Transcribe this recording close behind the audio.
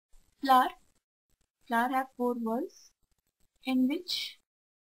Flower have 4 whorls, in which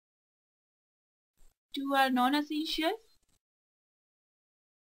 2 are non-essential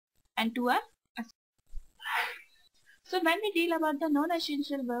and 2 are essential. So when we deal about the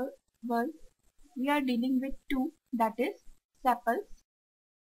non-essential whorls, we are dealing with 2, that is sepals,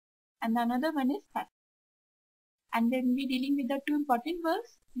 and another one is petal. And then we dealing with the 2 important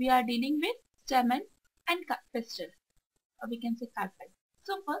whorls, we are dealing with stamen and pistil, or we can say carpel.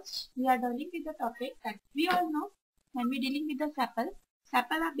 So first we are dealing with the topic that we all know when we dealing with the sepal.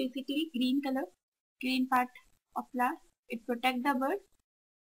 Sepal are basically green color, green part of flower. It protects the bud.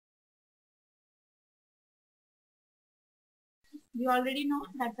 We already know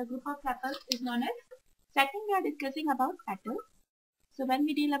that the group of sepals is known as. Second, we are discussing about petals. So when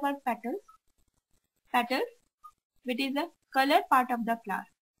we deal about petals, it is a color part of the flower.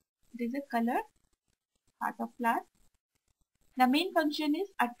 It is a color part of flower. The main function is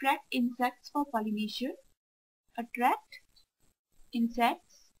attract insects for pollination. Attract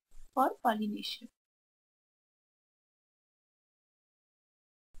insects for pollination.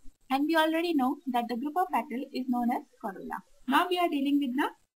 And we already know that the group of petal is known as corolla. Now we are dealing with the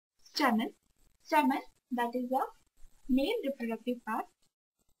stamen. Stamen, that is the male reproductive part.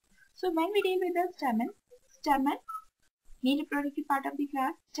 So when we deal with the stamen, male reproductive part of the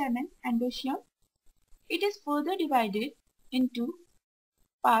flower, stamen, endoecium, it is further divided into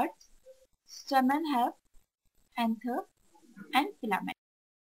parts. Stamen have anther and filament.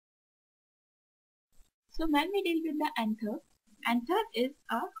 So when we deal with the anther is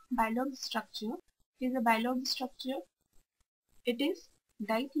a bilobed structure. It is a bilobed structure. It is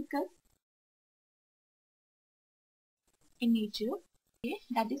dithecal in nature. Okay,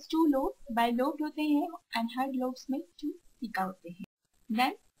 that is 2 lobes. Bilobed होते हैं and head lobes में 2 thica होते हैं.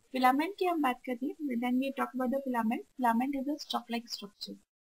 Then filament की हम बात करते हैं. Then we talk about the filament. Filament is a stalk-like structure.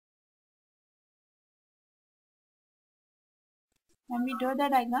 When we draw the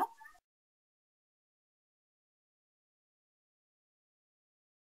diagram,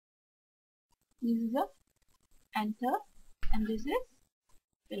 this is the anther and this is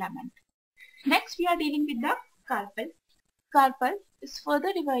filament. Next we are dealing with the carpel. Carpel is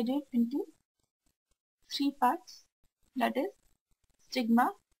further divided into 3 parts, that is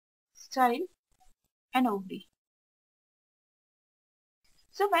stigma, style and ovary.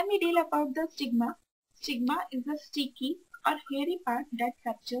 So when we deal about the stigma is a sticky or hairy part that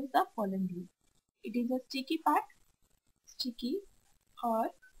captures the pollen grain. It is a sticky part,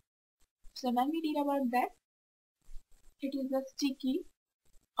 so when we deal about that, it is a sticky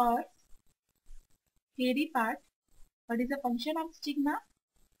or hairy part. What is the function of stigma?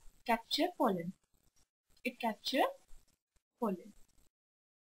 Capture pollen. It captures pollen.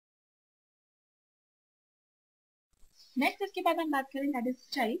 Next इसके बाद हम बात करें, that is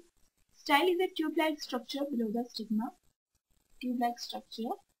style. Style is a tube-like structure below the stigma. Tube-like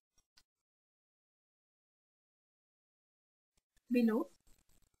structure below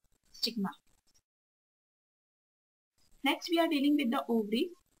stigma. Next we are dealing with the ovary.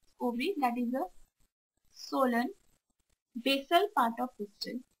 Ovary, that is a swollen basal part of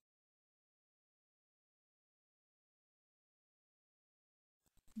pistil.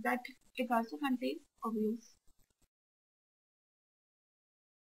 That it also contains ovules.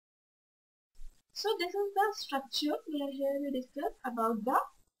 So this is the structure where here we discuss about the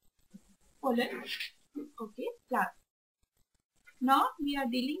pollen, okay, flower. Now we are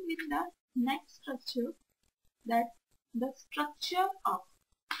dealing with the next structure, that the structure of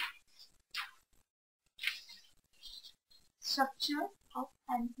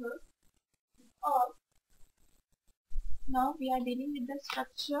anther, or now we are dealing with the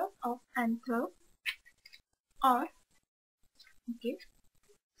structure of anther, or okay.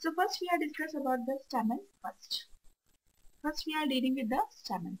 So first we are discuss about the stamen first. First we are dealing with the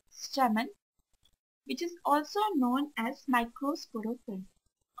stamen. Stamen, which is also known as microsporophyll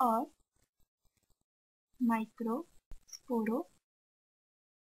or microsporo.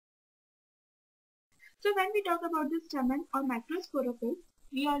 So when we talk about the stamen or microsporophyll,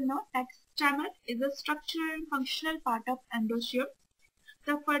 we all know that stamen is a structural and functional part of endoecium.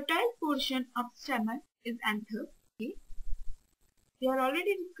 The fertile portion of stamen is anther. Okay. We are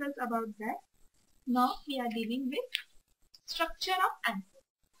already discussed about that. Now we are dealing with structure of anther.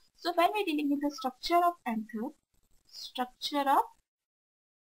 So when we are dealing with the structure of anther,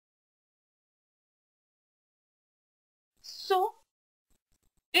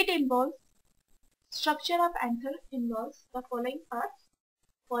 it involves structure of anther involves the following parts,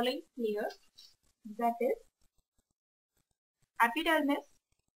 following layers, that is epidermis.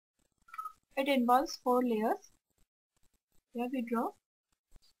 It involves 4 layers. Here we draw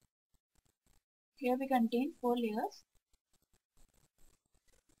Here we contain 4 layers.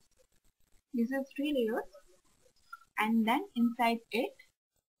 This is 3 layers, and then inside it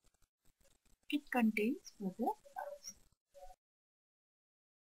contains further parts.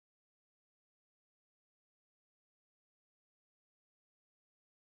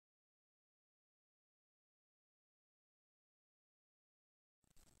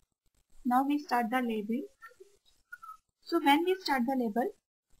 Now we start the labeling. So when we start the label,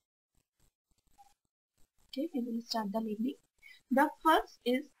 okay, we will start the labeling. The first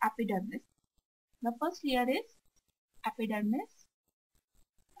is epidermis. The first layer is epidermis.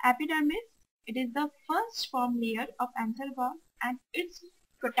 Epidermis, it is the first form layer of anther worm and it's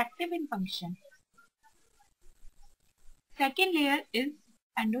protective in function. Second layer is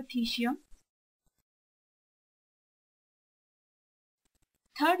endothecium.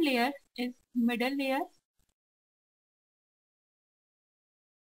 Third layer is middle layer.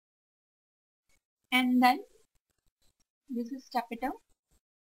 And then this is tapetum.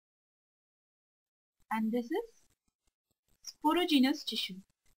 And this is sporogenous tissue.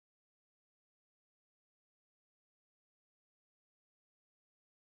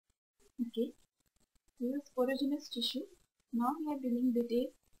 Okay, this is sporogenous tissue. Now we are dealing detail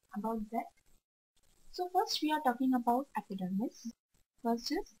about that. So first we are talking about epidermis.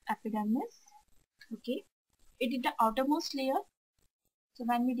 First is epidermis. Okay, it is the outermost layer. So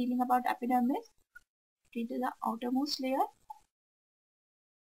when we are dealing about epidermis, it is the outermost layer.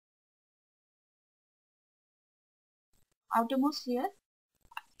 Outermost layer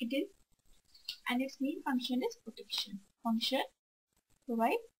it is, and its main function is protection. Function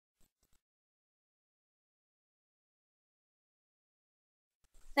provide.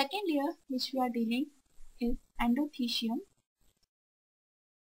 Second layer which we are dealing is endothecium.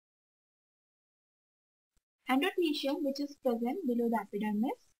 Endothecium, which is present below the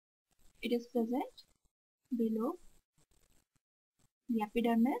epidermis. It is present below the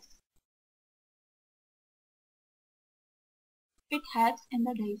epidermis. It helps in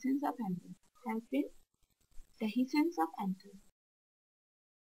the dehiscence of anther. Helps in dehiscence of anther.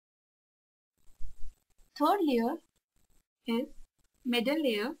 Third layer is middle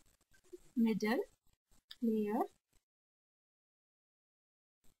layer. Middle layer.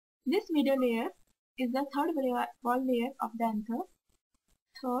 This middle layer is the third wall layer of the anther.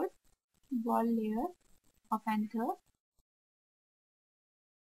 Third wall layer of anther.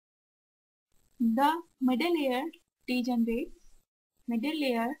 The middle layer degenerates. Middle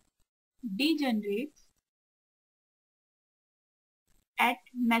layer degenerates at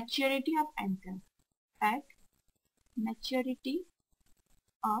maturity of anther. At maturity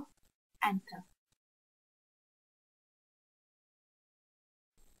of anther.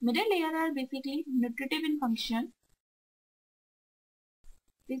 Middle layer are basically nutritive in function.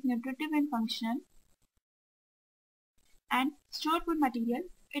 It is nutritive in function and stored food material.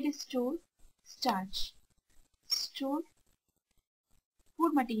 It is stored starch. Stored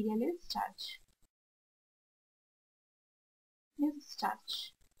food material is starch. This is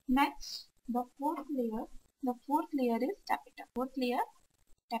starch. Next, the fourth layer. The fourth layer is tapetum. Fourth layer,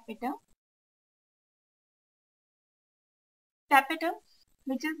 tapetum. Tapetum,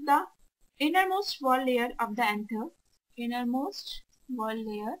 which is the innermost wall layer of the anther. Innermost wall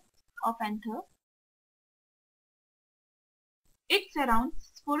layer of anther. It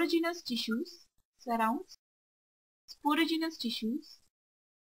surrounds sporogenous tissues. Surrounds sporogenous tissues.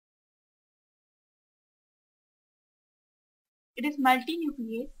 It is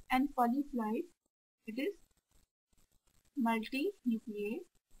multinucleate and polyploid. It is multinucleate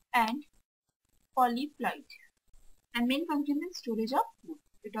and polyploid. And main function is storage of food.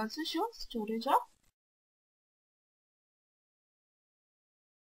 It also shows storage of.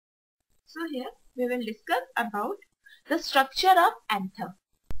 So here we will discuss about the structure of anther.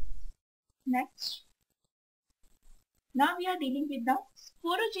 Next. Now we are dealing with the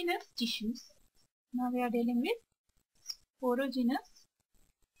sporogenous tissues. Now we are dealing with sporogenous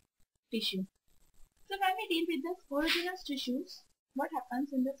tissue. So when we deal with the sporogenous tissues, what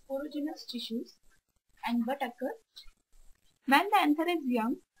happens in the sporogenous tissues and what occurs? When the anther is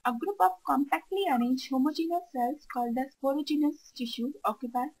young, a group of compactly arranged homogeneous cells called the sporogenous tissue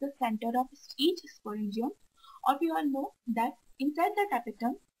occupies the center of each sporangium, or we all know that inside the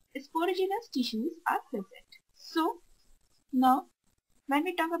tapetum, sporogenous tissues are present. So now when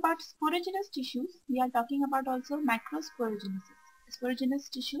we talk about sporogenous tissues, we are talking about also microsporogenesis. Sporogenous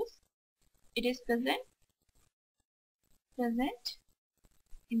tissues, it is present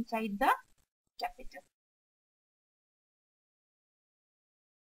inside the tapetum.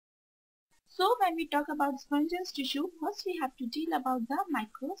 So when we talk about sporogenous tissue, first we have to deal about the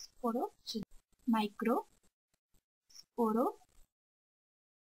microsporogenesis. microsporo.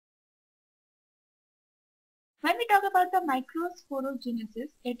 When we talk about the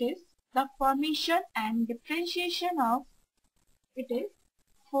microsporogenesis, it is the formation and differentiation of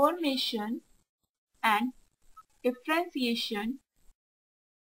formation and differentiation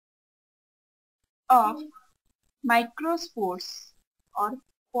of microspores or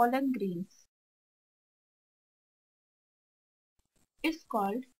pollen grains is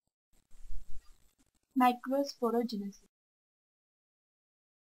called microsporogenesis.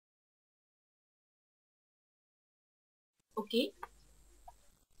 Okay.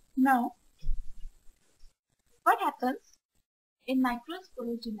 Now, what happens in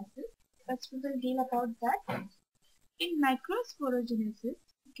microsporogenesis? First we will deal about that. In microsporogenesis,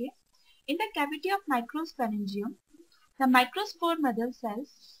 okay, in the cavity of microsporangium, the microspore mother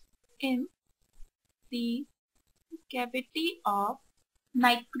cells in the cavity of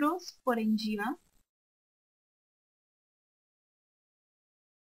microsporangia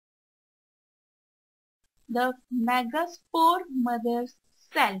the megaspore mother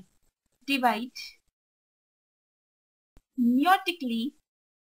cell divide meiotically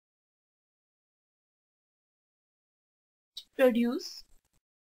to produce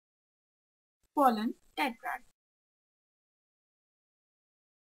pollen tetrad,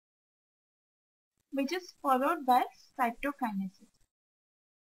 which is followed by cytokinesis.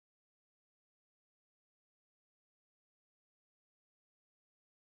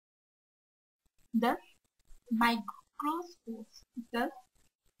 The microspores, the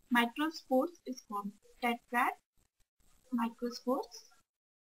microspores is formed tetrad microspores